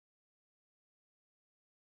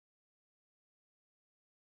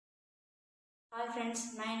Hi friends,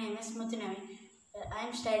 my name is Muthu. I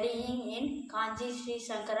am studying in Kanchi Sri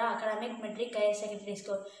Sankara Academic Metric Higher Secondary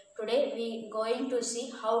School. Today we going to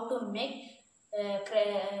see how to make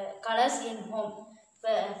colors in home.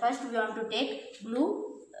 First we want to take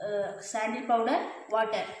blue, sandal powder,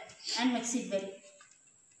 water and mix it well.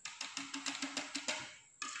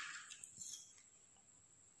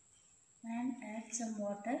 And add some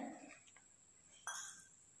water.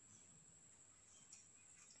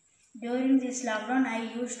 During this lockdown, I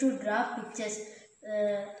used to draw pictures.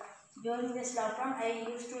 But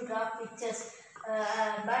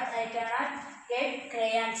I cannot get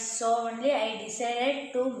crayons. So only I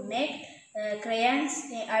decided to make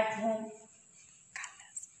crayons at home.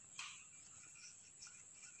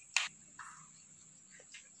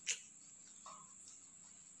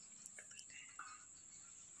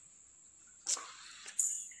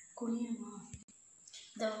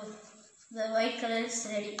 The white color is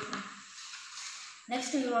ready.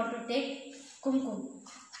 Next we want to take kumkum.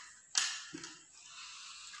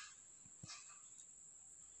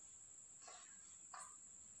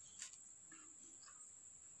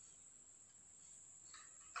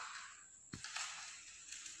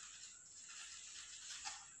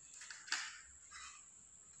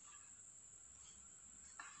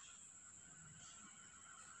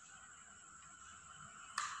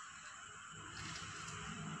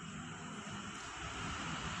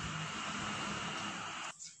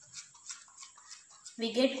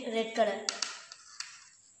 We get red color.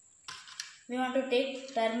 We want to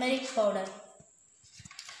take turmeric powder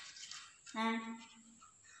and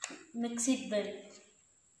mix it well.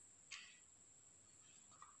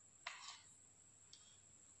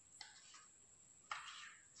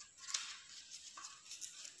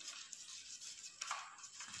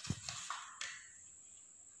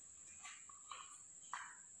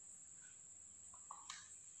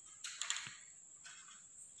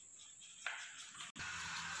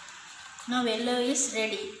 Now yellow is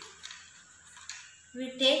ready.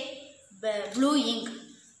 We take blue ink,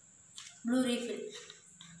 blue refill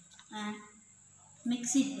and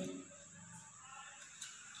mix it well.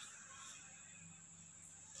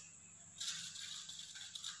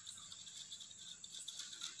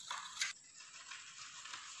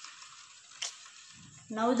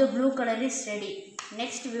 Now the blue color is ready.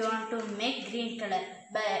 Next we want to make green color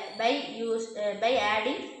by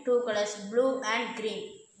adding two colors, blue and green.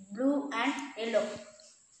 Blue and yellow.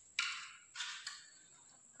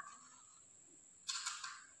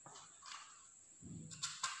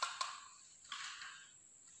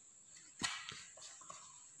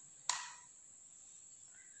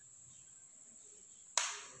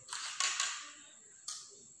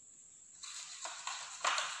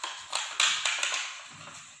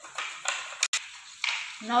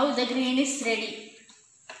 Now the green is ready.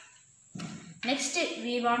 Next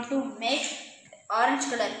we want to make orange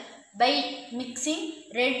color by mixing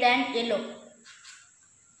red and yellow.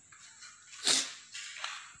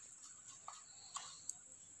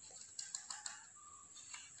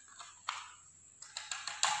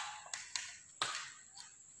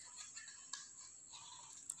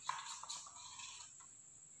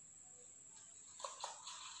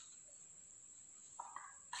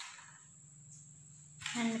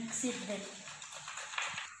 And mix it well.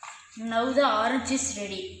 Now the orange is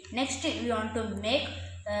ready. Next we want to make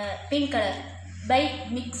pink color by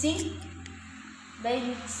mixing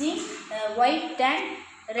white and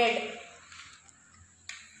red.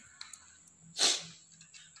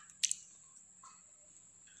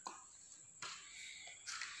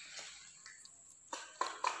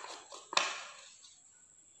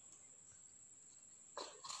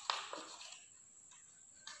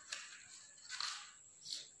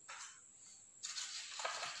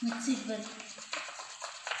 Mix it well.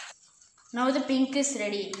 Now the pink is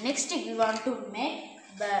ready. Next we want to make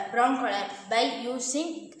the brown color by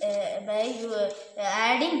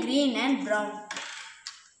adding green and brown.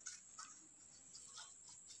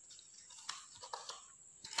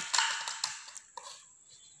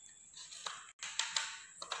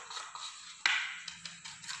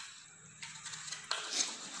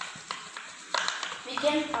 We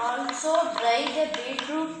can also dry the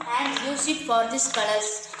beetroot and use it for these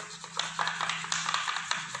colors.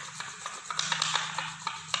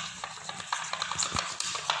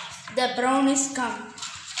 The brown is come.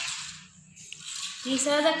 These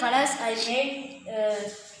are the colors I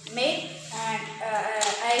made and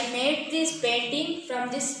I made this painting from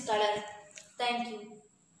this color. Thank you.